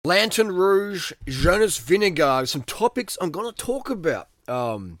Lantern Rouge, Jonas Vingegaard, some topics I'm going to talk about.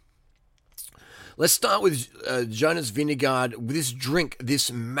 Let's start with Jonas Vingegaard with this drink,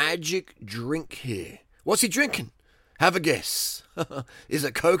 this magic drink here. What's he drinking? Have a guess. Is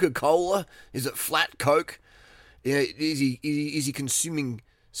it Coca-Cola? Is it flat Coke? Is he consuming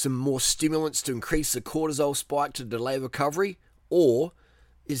some more stimulants to increase the cortisol spike to delay recovery? Or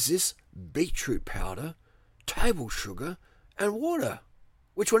is this beetroot powder, table sugar, and water?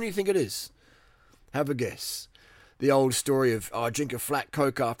 Which one do you think it is? Have a guess. The old story of, I drink a flat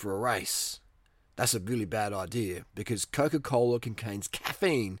Coke after a race. That's a really bad idea because Coca-Cola contains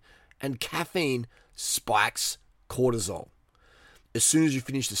caffeine and caffeine spikes cortisol. As soon as you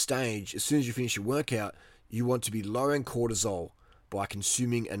finish the stage, as soon as you finish your workout, you want to be lowering cortisol by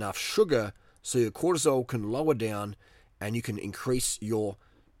consuming enough sugar so your cortisol can lower down and you can increase your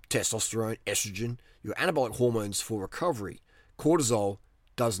testosterone, estrogen, your anabolic hormones for recovery. Cortisol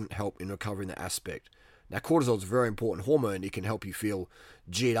doesn't help in recovery in that aspect. Now, cortisol is a very important hormone. It can help you feel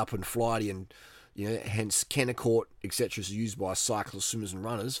G'd up and flighty, and hence Kennicort, etc. is used by cyclists, swimmers, and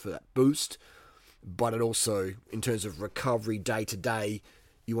runners for that boost. But it also, in terms of recovery day to day,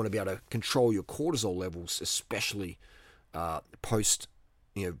 you want to be able to control your cortisol levels, especially post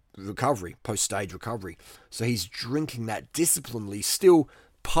recovery, post stage recovery. So he's drinking that disciplinedly, still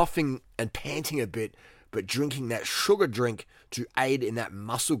puffing and panting a bit, but drinking that sugar drink to aid in that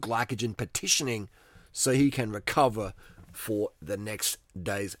muscle glycogen partitioning so he can recover for the next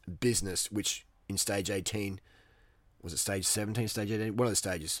day's business, which in stage 18, was it stage 17, stage 18? One of the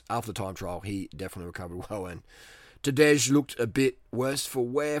stages. After the time trial, he definitely recovered well. And Tadej looked a bit worse for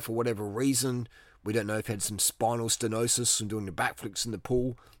whatever reason. We don't know if he had some spinal stenosis from doing the backflips in the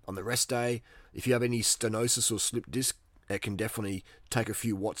pool on the rest day. If you have any stenosis or slip disc, it can definitely take a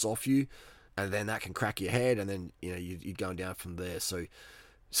few watts off you, and then that can crack your head, and then you're going down from there. So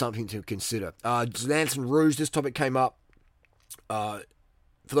something to consider. Lantern Rouge, this topic came up. For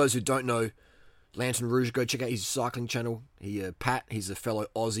those who don't know, Lantern Rouge, go check out his cycling channel. Pat, he's a fellow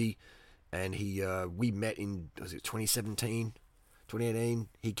Aussie, and we met in 2017, 2018.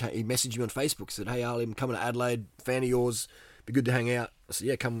 He messaged me on Facebook, said, "Hey Ali, I'm coming to Adelaide, fan of yours, be good to hang out." I said,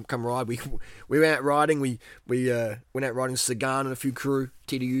 "Yeah, come ride." We went out riding. We went out riding Sagan and a few crew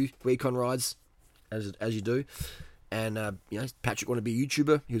TDU recon rides, as you do. And Patrick wanted to be a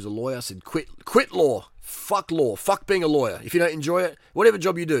YouTuber. He was a lawyer. I said, quit law, fuck being a lawyer. If you don't enjoy it, whatever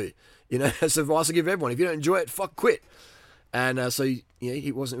job you do, that's advice I give everyone. If you don't enjoy it, quit. And so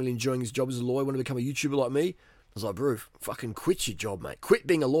he wasn't really enjoying his job as a lawyer. Wanted to become a YouTuber like me. I was like, bro, fucking quit your job, mate. Quit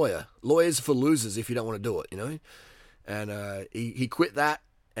being a lawyer. Lawyers for losers if you don't want to do it, And he quit that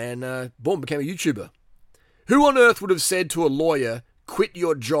and boom, became a YouTuber. Who on earth would have said to a lawyer, quit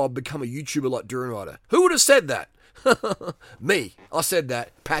your job, become a YouTuber like Durianrider? Who would have said that? Me. I said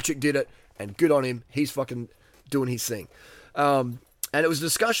that. Patrick did it, and good on him. He's fucking doing his thing. And it was a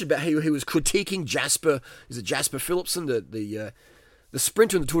discussion about how he was critiquing Jasper. Is it Jasper Phillipsen, the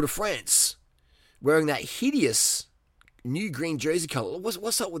sprinter in the Tour de France, wearing that hideous new green jersey colour?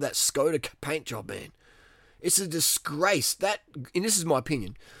 What's up with that Skoda paint job, man? It's a disgrace. And this is my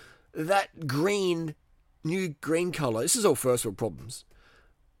opinion, that new green colour, this is all first world problems.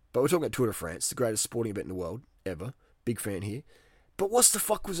 But we're talking about Tour de France, the greatest sporting event in the world, ever. Big fan here. But what the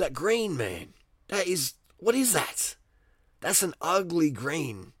fuck was that green, man? What is that? That's an ugly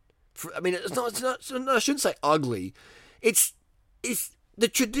green. It's not, I shouldn't say ugly. It's the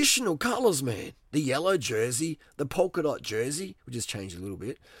traditional colours, man. The yellow jersey, the polka dot jersey, we just changed a little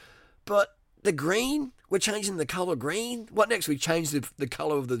bit. But the green, we're changing the colour green. What next? We change the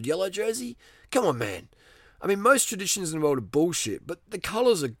colour of the yellow jersey? Come on, man. Most traditions in the world are bullshit, but the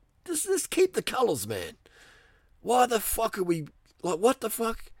colours are... Let's keep the colours, man. Why the fuck are we... Like, what the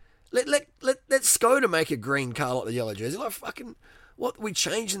fuck? Let's Skoda make a green car like the yellow jersey. Like, fucking... What, we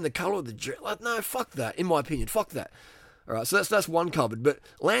changing the colour of the jersey? Like, no, fuck that. In my opinion, fuck that. Alright, so that's one covered. But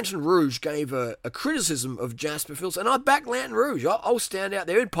Lantern Rouge gave a criticism of Jasper Phillipsen. And I back Lantern Rouge. I'll stand out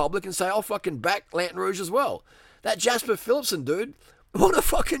there in public and say I'll fucking back Lantern Rouge as well. That Jasper Phillipsen dude, what a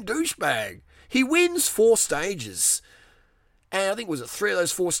fucking douchebag. He wins 4 stages. And I think, was it 3 of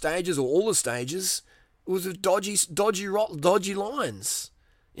those 4 stages, or all the stages, it was with dodgy lines.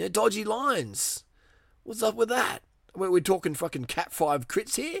 Dodgy lines. What's up with that? We're talking fucking Cat 5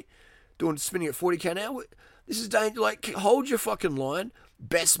 crits here? Spinning at 40k an hour? This is dangerous. Like, hold your fucking line.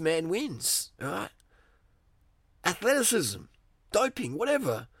 Best man wins. Alright? Athleticism. Doping.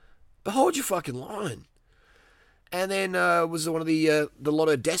 Whatever. But hold your fucking line. And then was one of the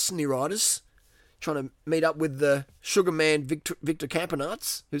Lotto Destiny riders trying to meet up with the Sugar Man Victor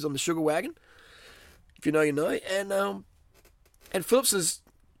Campenaerts, who's on the Sugar Wagon. If you know, you know. And Phillipsen's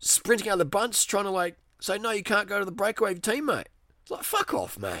sprinting out of the bunch, trying to like say, no, you can't go to the breakaway with your teammate. It's like, fuck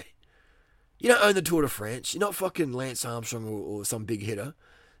off, mate. You don't own the Tour de France. You're not fucking Lance Armstrong or some big hitter.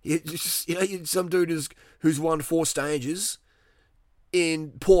 You're just, you're some dude who's won 4 stages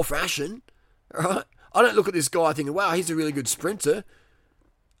in poor fashion. All right? I don't look at this guy thinking, wow, he's a really good sprinter.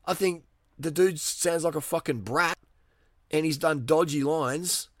 I think the dude sounds like a fucking brat, and he's done dodgy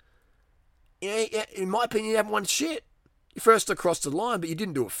lines. In my opinion, you haven't won shit. You first across the line, but you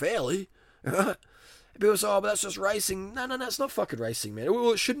didn't do it fairly. Right? People say, oh, but that's just racing. No, it's not fucking racing, man.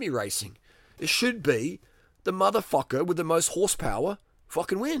 Well, it shouldn't be racing. It should be the motherfucker with the most horsepower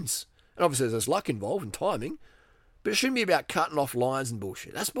fucking wins. And obviously there's luck involved and timing, but it shouldn't be about cutting off lines and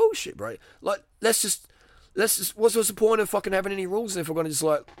bullshit. That's bullshit, bro. Like, let's just what's the point of fucking having any rules if we're going to just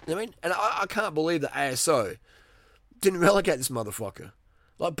like, you know what I mean? And I can't believe that ASO didn't relegate this motherfucker.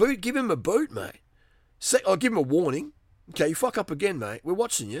 Like, give him a boot, mate. I'll give him a warning. Okay, you fuck up again, mate. We're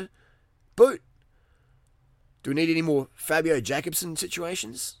watching you. Boot. Do we need any more Fabio Jacobsen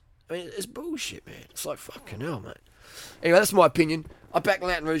situations? I mean, it's bullshit, man. It's like, fucking hell, mate. Anyway, that's my opinion. I back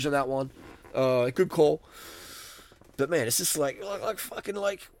Lantern Rouge on that one. Good call. But, man, it's just like fucking,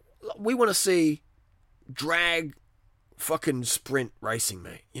 like, we want to see drag fucking sprint racing,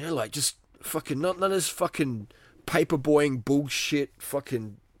 mate. You know, like, just fucking, none of this fucking paperboying bullshit,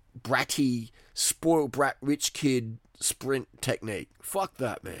 fucking bratty, spoiled brat, rich kid sprint technique. Fuck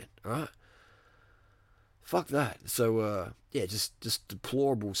that, man. All right? Fuck that. So, yeah, just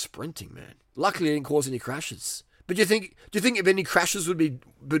deplorable sprinting, man. Luckily, it didn't cause any crashes. But do you think if any crashes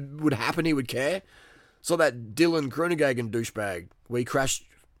would happen, he would care? So that Dylan Groenewegen douchebag where he crashed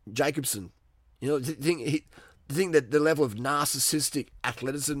Jacobsen. You know, do you think that the level of narcissistic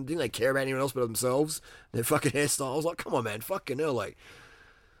athleticism, do you think they care about anyone else but themselves? Their fucking hairstyles? Like, come on, man, fucking hell, like,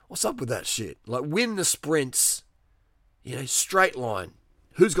 what's up with that shit? Like, win the sprints, you know, straight line.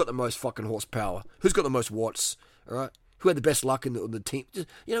 Who's got the most fucking horsepower? Who's got the most watts? All right? Who had the best luck in the team? Just,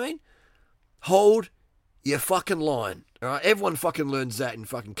 you know what I mean? Hold your fucking line. All right? Everyone fucking learns that in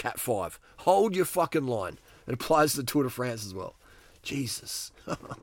fucking Cat 5. Hold your fucking line. It applies to the Tour de France as well. Jesus.